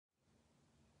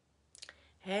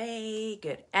Hey,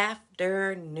 good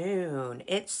afternoon.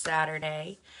 It's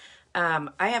Saturday. I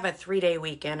have a 3-day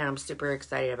weekend and I'm super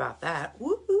excited about that.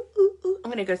 Woo, woo, woo, woo. I'm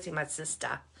going to go see my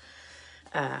sister.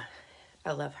 I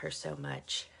love her so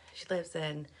much. She lives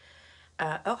in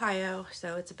Ohio,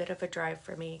 so it's a bit of a drive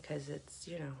for me because it's,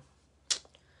 a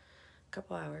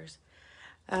couple hours.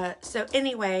 So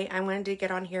anyway, I wanted to get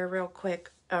on here real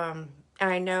quick.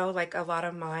 I know like a lot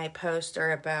of my posts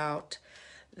are about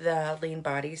the lean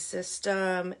body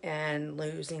system and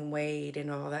losing weight and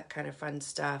all that kind of fun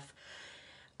stuff.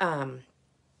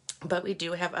 But we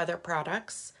do have other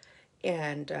products,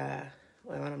 and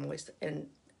well, I'm always and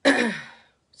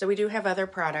so we do have other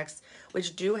products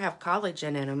which do have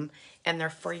collagen in them, and they're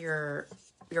for your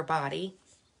body.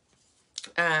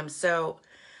 So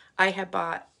I had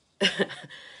bought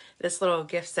this little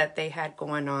gift set they had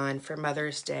going on for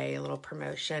Mother's Day, a little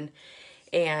promotion,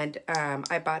 and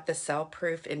I bought the Cell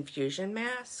Proof Infusion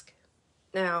Mask.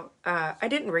 Now, I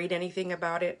didn't read anything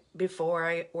about it before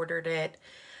I ordered it,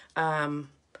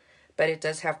 but it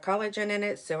does have collagen in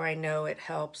it, so I know it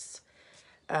helps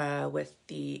with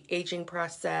the aging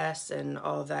process and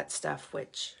all of that stuff,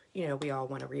 which, we all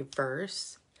want to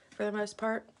reverse for the most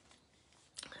part.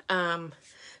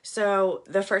 So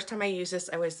the first time I used this,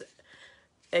 I was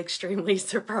extremely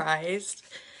surprised,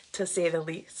 to say the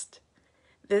least.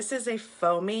 This is a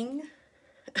foaming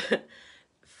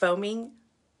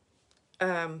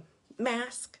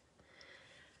mask,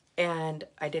 and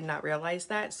I did not realize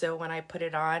that. So when I put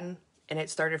it on and it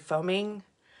started foaming,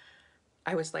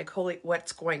 I was like, holy,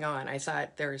 what's going on? I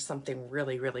thought there was something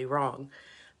really, really wrong.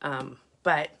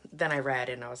 But then I read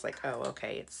and I was like, oh,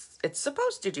 okay, it's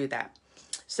supposed to do that.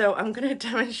 So I'm going to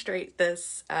demonstrate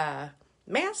this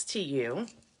mask to you.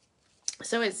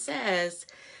 So it says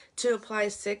to apply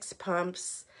 6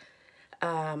 pumps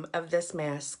of this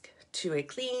mask to a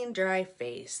clean, dry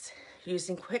face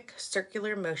using quick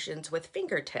circular motions with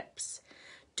fingertips.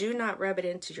 Do not rub it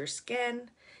into your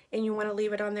skin, and you want to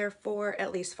leave it on there for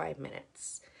at least 5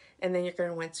 minutes. And then you're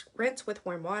going to rinse with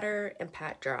warm water and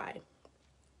pat dry.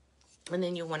 And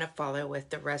then you want to follow with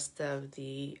the rest of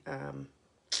the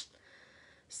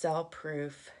Cell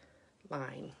Proof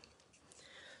line.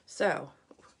 So,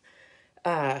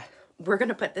 we're going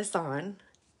to put this on,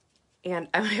 and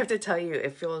I have to tell you,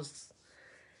 it feels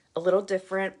a little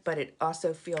different, but it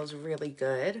also feels really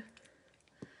good.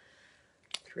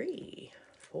 3,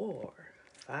 4,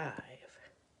 5,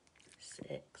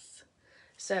 6.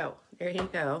 So, there you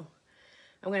go.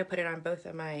 I'm going to put it on both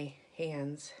of my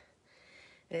hands.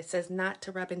 And it says not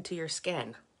to rub into your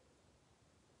skin.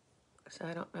 So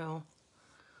I don't know.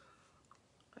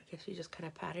 I guess you just kind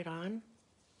of pat it on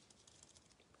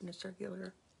in a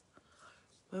circular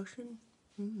motion.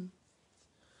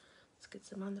 Let's get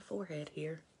some on the forehead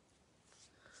here.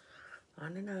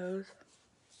 On the nose.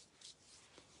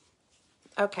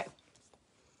 Okay.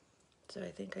 So I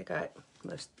think I got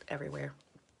most everywhere.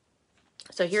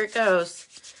 So here it goes.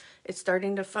 It's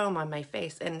starting to foam on my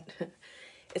face, and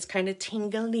it's kind of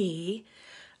tingly.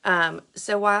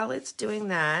 So while it's doing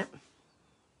that,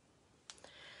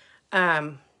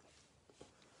 I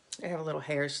have a little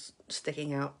hairs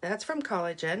sticking out. That's from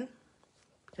collagen,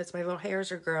 because my little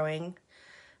hairs are growing.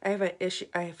 I have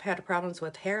I've had problems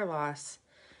with hair loss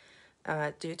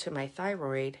due to my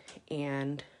thyroid,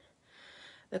 and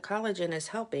the collagen is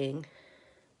helping,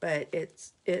 but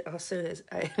it also is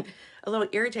a little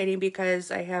irritating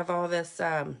because I have all this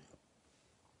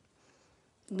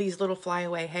these little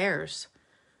flyaway hairs.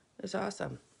 It's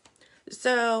awesome.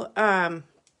 So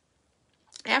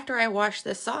after I wash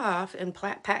this off and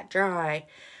pat dry,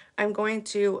 I'm going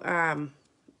to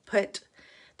put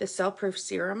the Cell Proof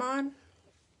serum on.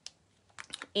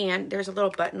 And there's a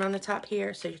little button on the top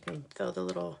here so you can fill the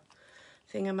little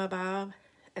thingamabob.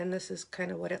 And this is kind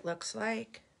of what it looks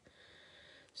like.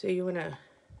 So you want to,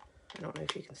 I don't know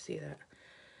if you can see that.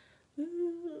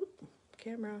 Ooh,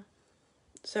 camera.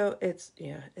 So it's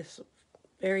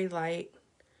very light.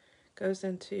 Goes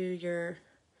into your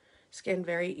skin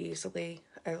very easily.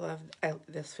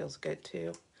 This feels good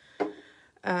too.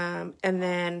 And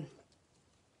then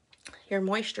your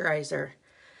moisturizer.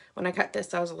 When I got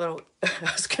this, I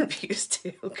was confused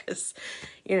too, because,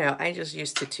 I just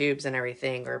used to tubes and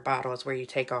everything, or bottles where you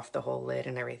take off the whole lid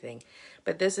and everything.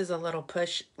 But this is a little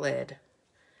push lid.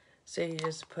 So you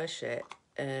just push it,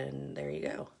 and there you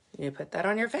go. You put that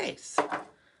on your face.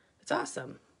 It's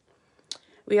awesome.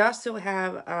 We also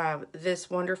have this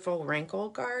wonderful Wrinkle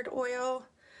Guard oil.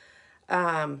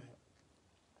 I've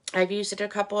used it a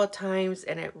couple of times,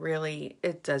 and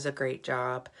it does a great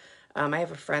job. I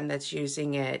have a friend that's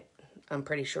using it, I'm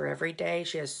pretty sure, every day.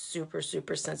 She has super,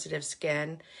 super sensitive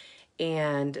skin,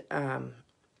 and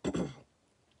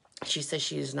She says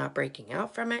she is not breaking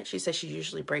out from it. She says she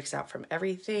usually breaks out from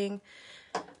everything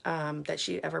that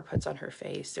she ever puts on her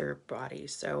face or body.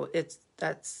 So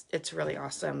it's really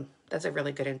awesome. That's a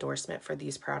really good endorsement for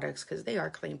these products because they are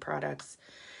clean products.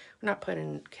 We're not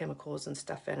putting chemicals and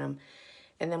stuff in them.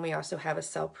 And then we also have a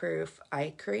cell-proof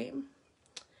eye cream.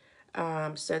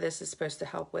 So this is supposed to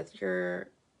help with your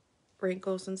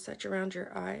wrinkles and such around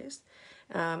your eyes.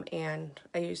 And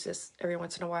I use this every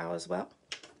once in a while as well.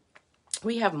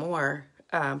 We have more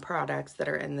products that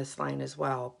are in this line as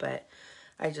well, but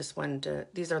I just wanted to,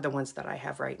 these are the ones that I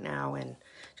have right now, and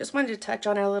just wanted to touch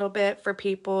on it a little bit for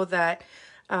people that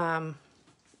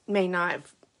may not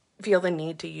feel the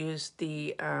need to use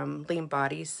the Lean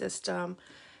Body system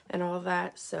and all of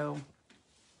that. So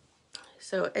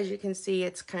as you can see,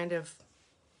 it's kind of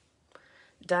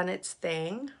done its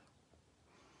thing.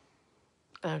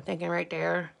 I'm thinking right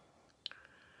there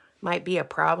might be a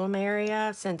problem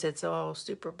area since it's all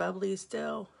super bubbly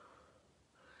still.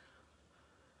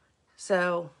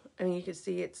 So, I mean, you can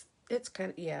see it's kind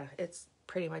of, yeah, it's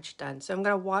pretty much done. So I'm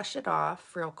going to wash it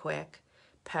off real quick,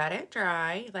 pat it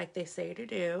dry like they say to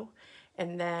do,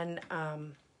 and then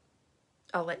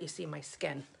I'll let you see my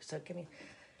skin. So give me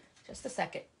just a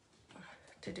second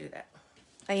to do that.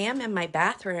 I am in my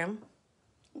bathroom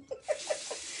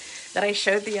that I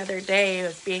showed the other day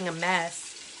as being a mess.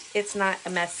 It's not a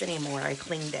mess anymore. I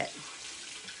cleaned it.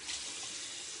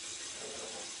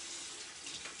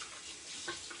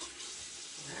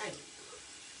 All right.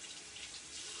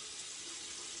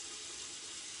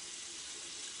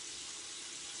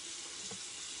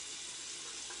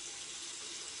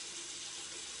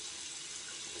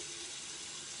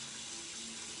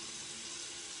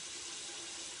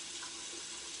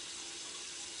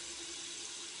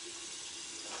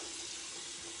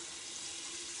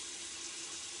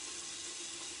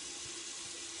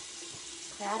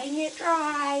 Patting it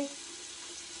dry.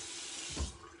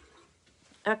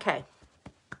 Okay.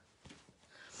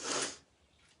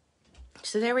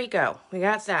 So there we go. We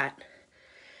got that.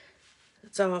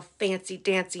 It's all fancy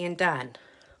dancy and done.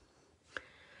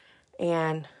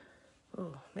 And,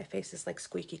 oh, my face is like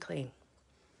squeaky clean.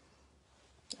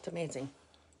 It's amazing.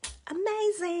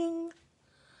 Amazing.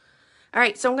 All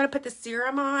right, so I'm going to put the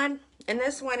serum on. And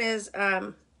this one is,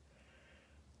 oh,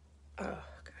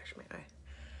 gosh, my eye.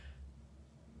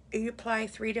 You apply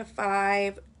 3 to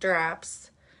 5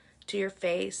 drops to your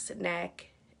face,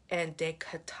 neck, and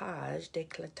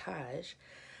décolletage,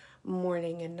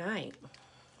 morning and night.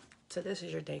 So this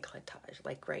is your décolletage,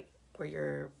 like right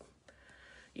where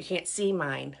you can't see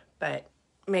mine, but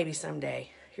maybe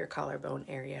someday, your collarbone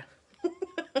area.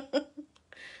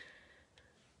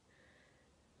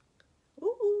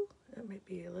 Ooh, that might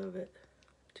be a little bit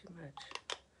too much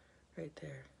right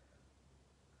there.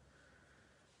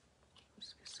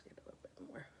 Just get a little bit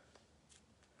more.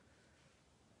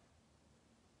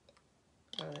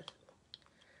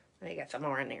 I got some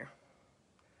more in there.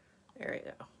 There we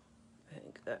go. I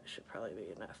think that should probably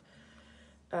be enough.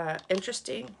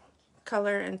 Interesting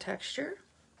color and texture.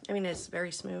 I mean, it's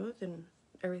very smooth and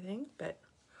everything, but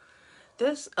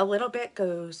this a little bit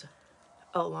goes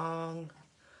a long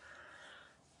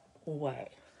way,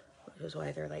 which is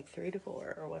why they're like 3 to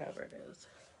 4 or whatever it is.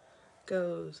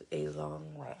 Goes a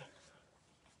long way.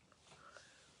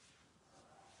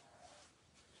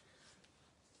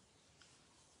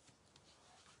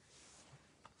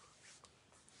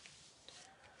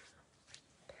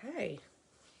 Okay.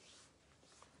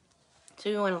 So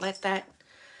you want to let that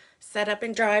set up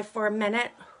and dry for a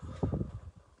minute.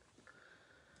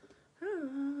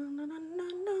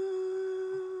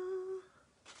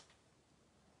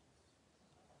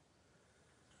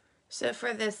 So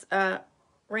for this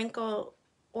wrinkle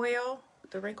oil,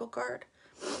 the wrinkle guard,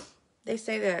 they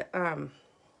say that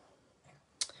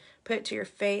put it to your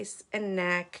face and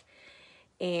neck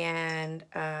and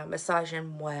massage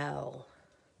them well.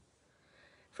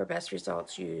 For best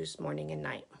results, use morning and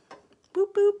night.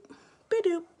 Boop, boop,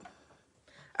 ba-doop.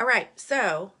 All right,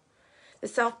 so the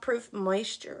self-proof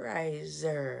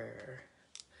moisturizer.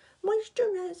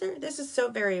 This is so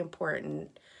very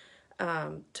important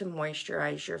to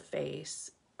moisturize your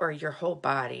face or your whole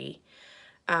body.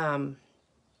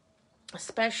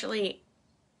 Especially,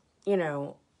 you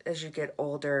know, as you get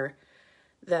older,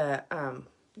 the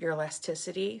your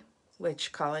elasticity,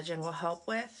 which collagen will help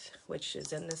with, which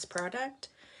is in this product.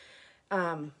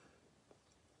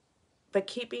 But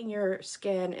keeping your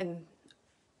skin and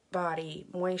body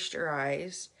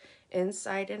moisturized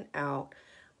inside and out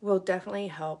will definitely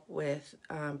help with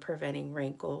preventing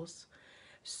wrinkles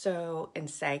and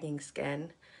sagging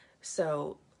skin.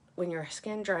 So when your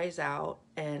skin dries out,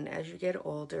 and as you get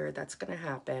older, that's going to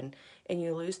happen, and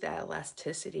you lose that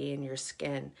elasticity in your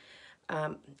skin.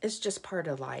 It's just part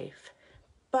of life.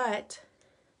 But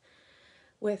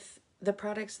with the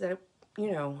products that,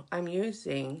 I'm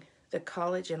using, the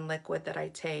collagen liquid that I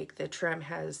take, the Trim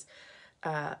has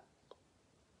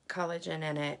collagen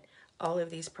in it. All of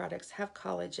these products have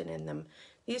collagen in them.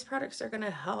 These products are going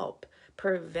to help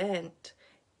prevent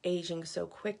aging so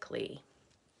quickly.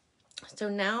 So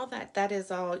now that that is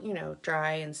all,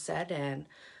 dry and set in,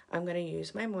 I'm going to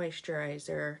use my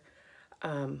moisturizer.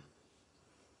 And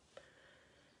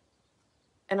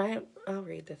I'll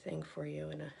read the thing for you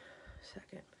in a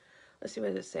second. Let's see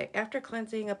what it says. After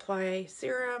cleansing, apply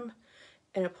serum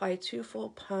and apply 2 full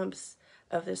pumps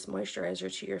of this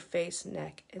moisturizer to your face,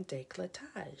 neck, and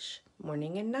décolletage,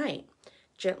 morning and night.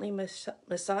 Gently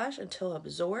massage until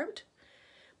absorbed,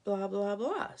 blah, blah,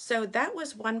 blah. So that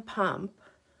was 1 pump.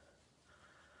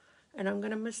 And I'm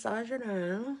going to massage it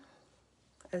in,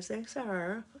 as they say.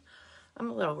 I'm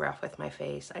a little rough with my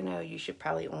face. I know you should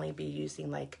probably only be using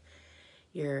like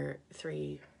your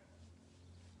 3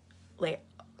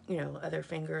 other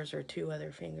fingers or 2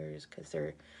 other fingers, because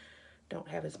they don't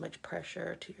have as much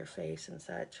pressure to your face and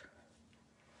such.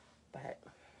 But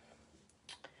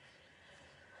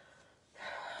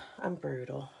I'm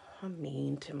brutal. I'm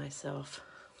mean to myself.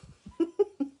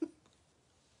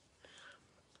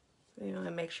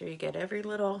 And make sure you get every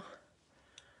little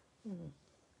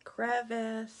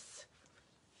crevice.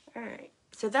 All right,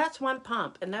 so that's 1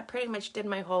 pump, and that pretty much did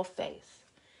my whole face.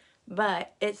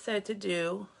 But it said to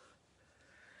do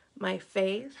my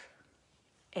face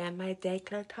and my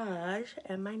décolletage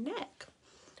and my neck,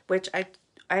 which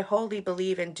I wholly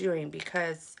believe in doing,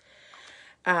 because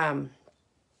I've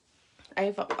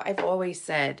always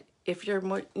said, if you're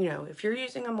if you're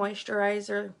using a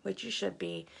moisturizer, which you should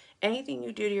be, anything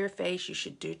you do to your face, you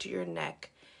should do to your neck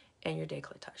and your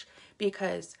décolletage,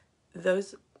 because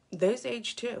those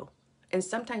age too, and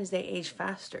sometimes they age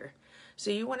faster.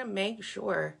 So you want to make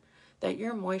sure that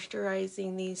you're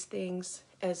moisturizing these things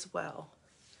as well,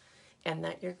 and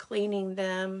that you're cleaning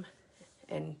them.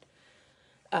 And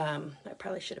I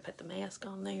probably should have put the mask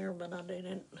on there, but I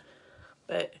didn't.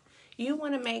 But you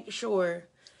want to make sure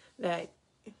that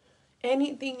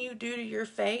anything you do to your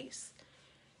face,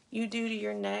 you do to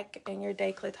your neck and your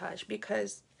décolletage,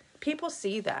 because people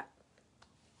see that.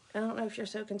 I don't know if you're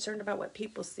so concerned about what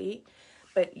people see,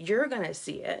 but you're going to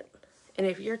see it. And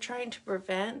if you're trying to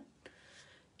prevent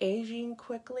aging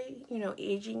quickly,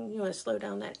 aging, you want to slow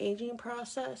down that aging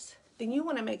process, then you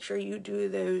want to make sure you do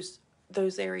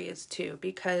those areas too,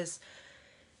 because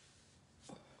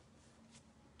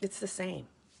it's the same.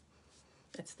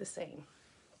 It's the same.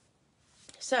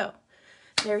 So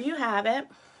there you have it.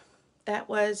 That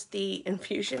was the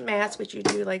infusion mask, which you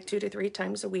do like 2 to 3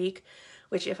 times a week,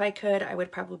 which if I could, I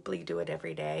would probably do it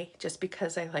every day, just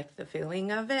because I like the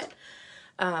feeling of it.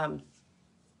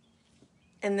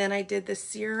 And then I did the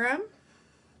serum,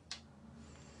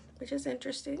 which is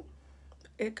interesting.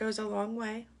 It goes a long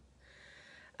way.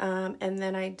 And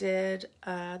then I did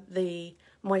the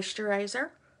moisturizer.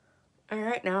 All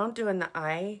right, now I'm doing the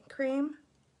eye cream.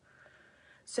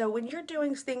 So when you're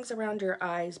doing things around your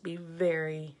eyes, be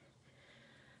very,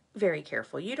 very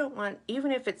careful. You don't want,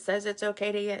 even if it says it's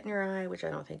okay to get in your eye, which I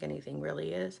don't think anything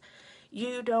really is,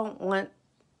 you don't want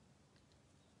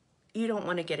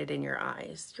to get it in your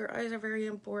eyes. Your eyes are very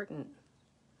important.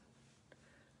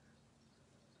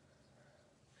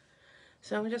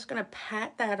 So I'm just going to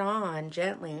pat that on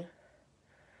gently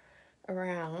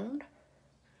around.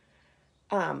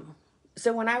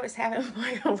 So when I was having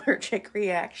my allergic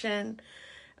reaction,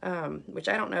 which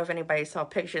I don't know if anybody saw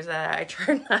pictures of that, I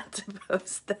tried not to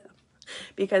post them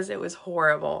because it was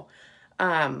horrible.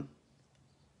 My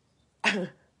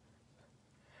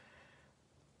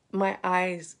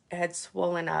eyes had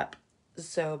swollen up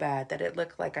so bad that it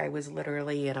looked like I was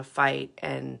literally in a fight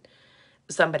and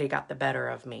somebody got the better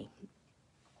of me,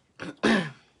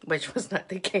 which was not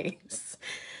the case.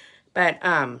 But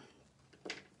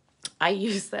I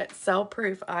used that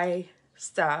cell-proof eye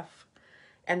stuff,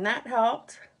 and that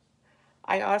helped.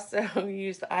 I also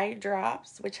used eye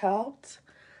drops, which helped.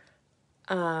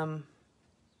 And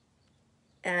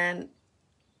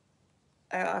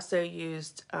I also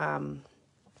used,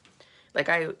 like,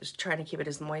 I was trying to keep it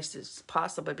as moist as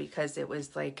possible because it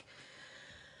was like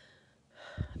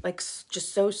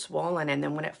just so swollen. And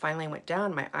then when it finally went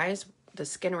down, my eyes, the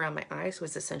skin around my eyes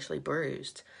was essentially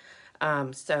bruised.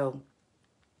 So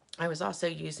I was also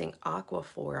using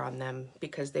Aquaphor on them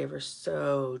because they were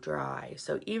so dry.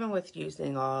 So even with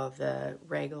using all of the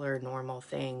regular normal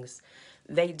things,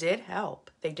 they did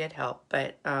help. They did help.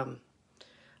 But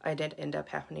I did end up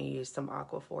having to use some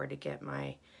Aquaphor to get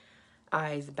my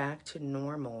eyes back to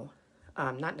normal.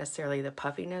 Not necessarily the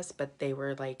puffiness, but they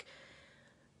were like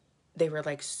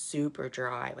super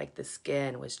dry. Like the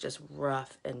skin was just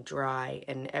rough and dry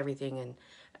and everything.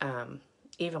 And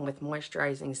even with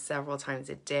moisturizing several times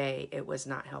a day, it was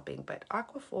not helping. But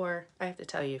Aquaphor, I have to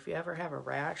tell you, if you ever have a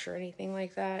rash or anything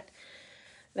like that,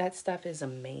 that stuff is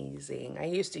amazing. I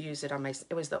used to use it on my,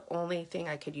 it was the only thing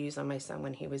I could use on my son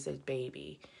when he was a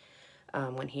baby,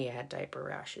 when he had diaper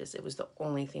rashes. It was the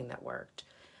only thing that worked,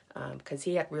 because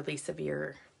he had really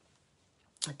severe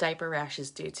diaper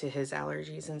rashes due to his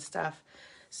allergies and stuff.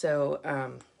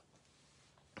 So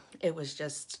it was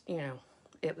just, you know,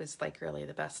 it was like really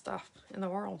the best stuff in the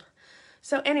world.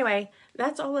 So anyway,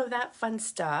 that's all of that fun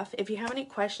stuff. If you have any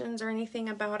questions or anything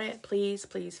about it, please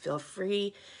feel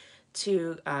free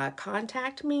to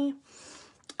contact me.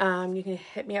 You can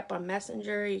hit me up on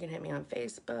Messenger. You can hit me on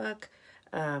Facebook.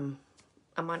 I'm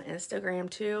on Instagram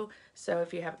too. So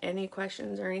if you have any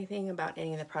questions or anything about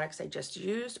any of the products I just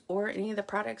used or any of the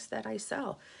products that I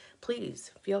sell,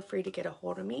 please feel free to get a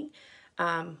hold of me.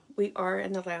 We are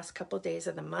in the last couple of days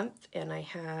of the month, and I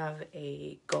have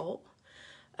a goal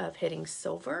of hitting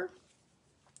silver,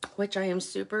 which I am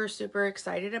super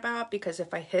excited about, because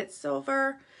if I hit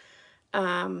silver,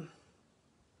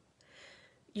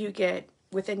 you get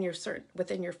within your so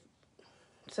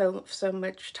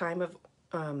much time of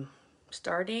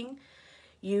starting,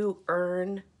 you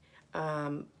earn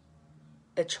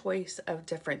a choice of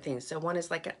different things. So one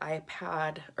is like an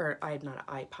iPad, or not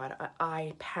an iPod, an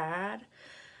iPad,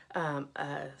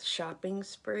 a shopping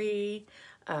spree.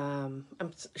 I'm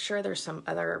sure there's some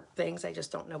other things. I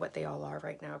just don't know what they all are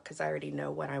right now, because I already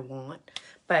know what I want.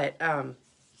 But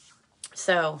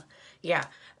so yeah,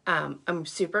 I'm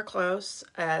super close.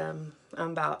 I'm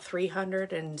about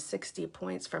 360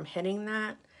 points from hitting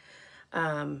that.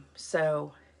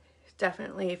 So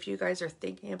definitely, if you guys are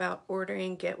thinking about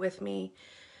ordering, get with me.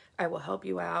 I will help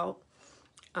you out.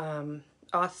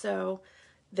 Also,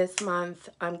 this month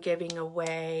I'm giving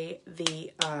away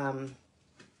the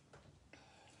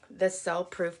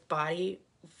Cell-Proof Body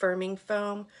Firming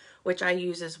Foam, which I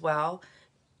use as well.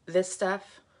 This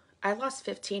stuff, I lost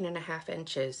 15.5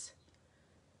 inches,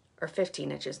 or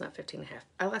 15 inches, not 15.5.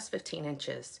 I lost 15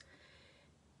 inches,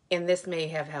 and this may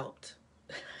have helped.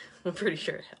 I'm pretty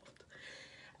sure it helped.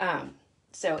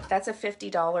 So that's a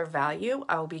 $50 value.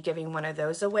 I'll be giving one of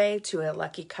those away to a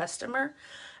lucky customer.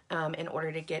 In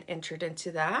order to get entered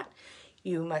into that,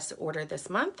 you must order this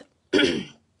month.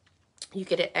 You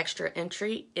get an extra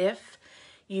entry if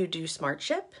you do Smart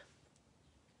Ship.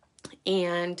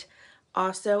 And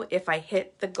also, if I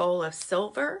hit the goal of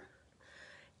silver,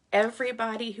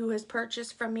 everybody who has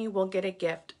purchased from me will get a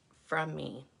gift from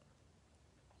me.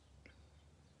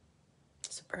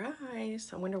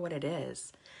 Surprise! I wonder what it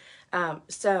is.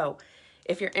 So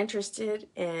if you're interested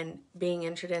in being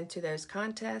entered into those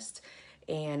contests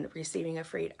and receiving a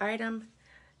free item,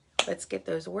 let's get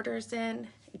those orders in.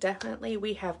 Definitely,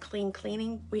 we have clean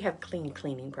cleaning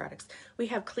products. We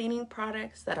have cleaning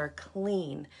products that are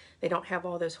clean. They don't have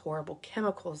all those horrible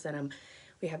chemicals in them.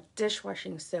 We have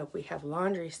dishwashing soap. We have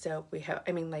laundry soap. We have,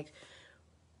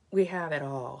 we have it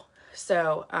all.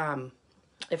 So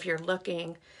if you're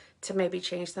looking to maybe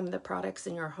change some of the products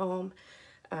in your home,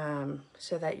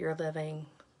 so that you're living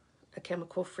a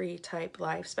chemical-free type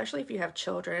life, especially if you have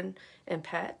children and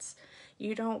pets,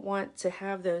 you don't want to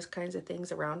have those kinds of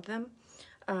things around them.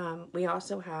 We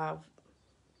also have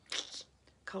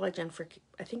collagen for,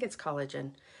 I think it's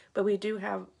collagen, but we do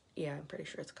have, yeah, I'm pretty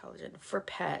sure it's collagen for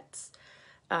pets.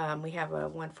 We have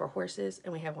one for horses,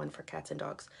 and we have one for cats and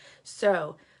dogs.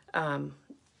 So,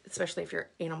 especially if your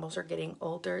animals are getting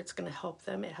older, it's going to help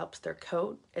them. It helps their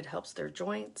coat. It helps their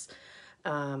joints.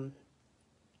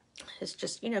 It's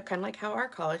just, kind of like how our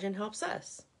collagen helps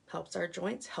us. Helps our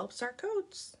joints, helps our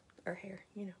coats, our hair,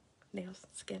 nails,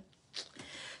 skin.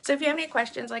 So if you have any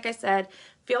questions, like I said,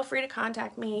 feel free to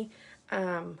contact me.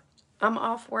 I'm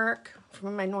off work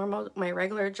from my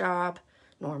regular job,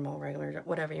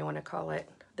 whatever you want to call it,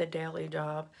 the daily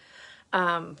job,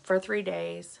 for 3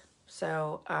 days.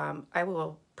 So I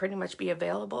will pretty much be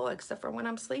available except for when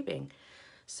I'm sleeping.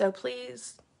 So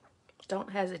please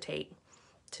don't hesitate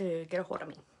to get a hold of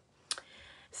me.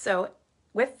 So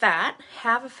with that,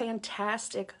 have a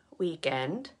fantastic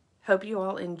weekend. Hope you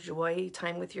all enjoy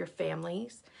time with your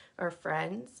families or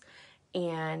friends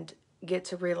and get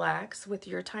to relax with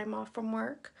your time off from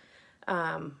work.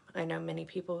 I know many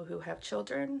people who have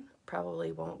children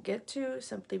probably won't get to,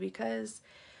 simply because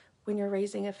when you're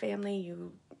raising a family,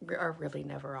 you are really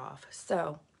never off.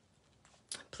 So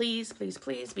please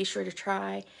be sure to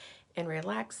try and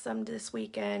relax some this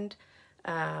weekend,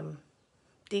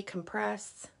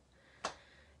 decompress,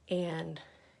 and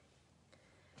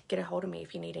get a hold of me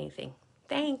if you need anything.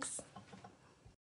 Thanks.